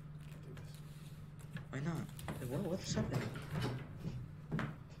 Why not? What's happening?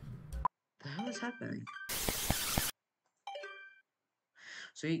 The hell is happening?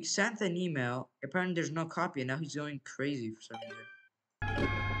 So he sent an email. Apparently there's no copy, and now he's going crazy for some reason.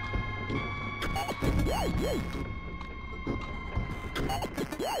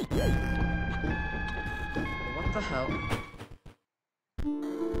 What the hell?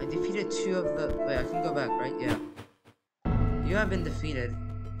 I defeated 2 of the... Wait, I can go back, right? Yeah. You have been defeated.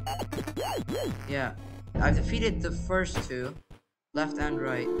 Yeah. I've defeated the first 2. Left and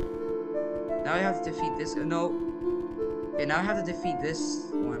right. Now I have to defeat this... No. Okay, now I have to defeat this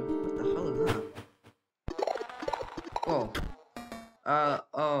one. What the hell is that? Whoa.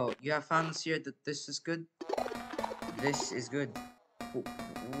 Oh. You have found this here that this is good? This is good.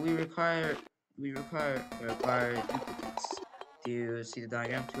 We require duplicates. Do you see the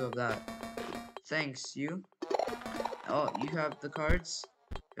diagram? 2 of that. Thanks, you. Oh, you have the cards?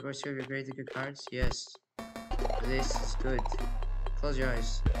 Of course, you have your great good cards? Yes. This is good. Close your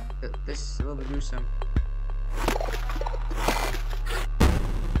eyes. This is a little bit gruesome.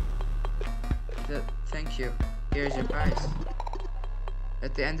 Thank you. Here's your prize.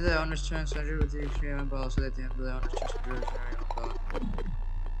 At the end of the owner's turn, surrender with the extreme ball, so at the end of the owner's turn, surrender with the ball.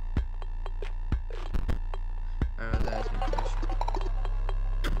 That's my question.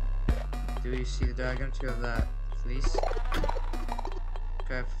 Do you see the diagram 2 of that, please?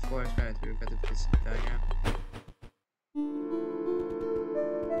 Okay, 4 experiment 3, we've got the specific diagram.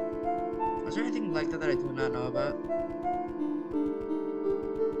 Is there anything like that I do not know about?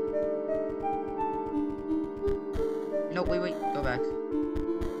 No, wait, go back.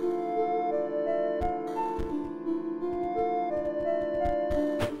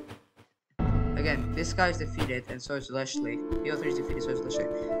 Again, this guy's defeated, and so is Leshly. PO3 is defeated, so is Leshly.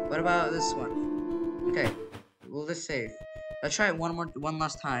 What about this one? Okay, we'll just save. Let's try it one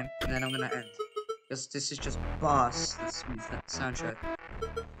last time, and then I'm gonna end. Because this is just boss. This soundtrack.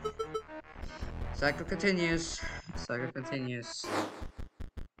 Cycle continues.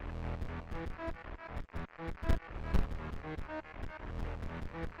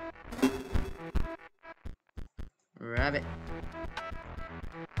 Rabbit.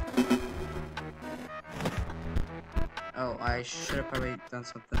 Oh, I should have probably done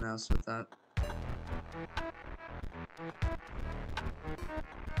something else with that.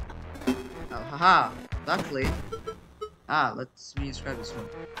 Oh, haha. Luckily. Let's reinscribe this one.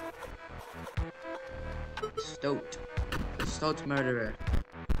 Stoat. The Stoat murderer.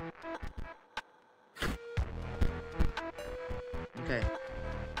 Okay.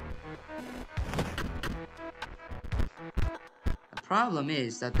 The problem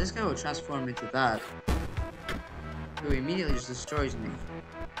is that this guy will transform into that, who immediately just destroys me.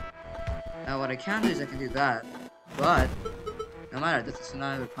 Now what I can do is I can do that, but no matter, this is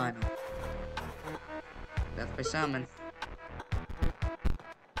another final. Death by salmon.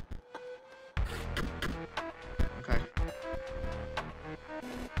 Okay.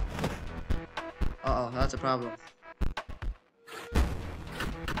 Uh-oh, that's a problem.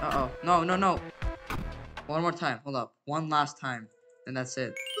 Uh-oh. No, no, no. One more time. Hold up. One last time. And that's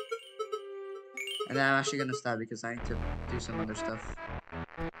it. And then I'm actually gonna stop because I need to do some other stuff.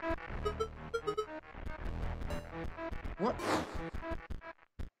 What?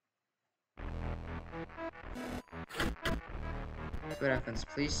 What happens,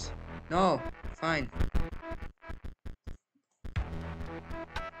 please? No! Fine.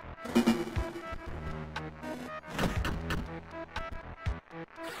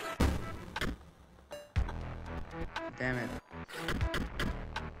 Damn it.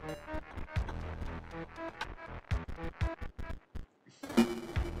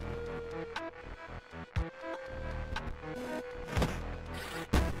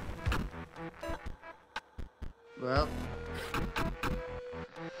 Well.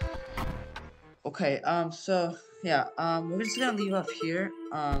 Okay, so, yeah, we're just gonna leave off here.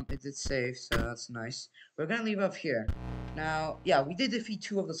 It did save, so that's nice. We're gonna leave off here. Now, yeah, we did defeat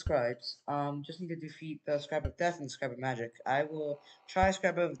 2 of the scribes. Just need to defeat the Scribe of Death and the Scribe of Magic. I will try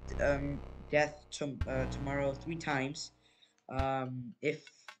Scribe of, Death tomorrow 3 times. If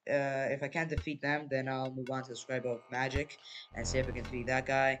I can't defeat them, then I'll move on to the Scribe of Magic and see if I can defeat that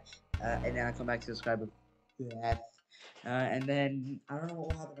guy. And then I'll come back to the Scribe of Death. And then I don't know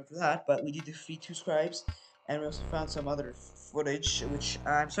what will happen after that, but we did defeat 2 scribes, and we also found some other footage, which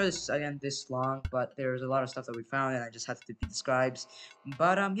I'm sorry this is again this long, but there's a lot of stuff that we found, and I just had to defeat the scribes.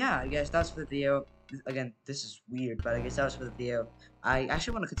 But yeah, I guess that's for the video. Again, this is weird, but I guess that was for the video. I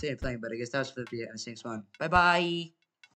actually want to continue playing, but I guess that was for the video, and thanks, one. Bye bye.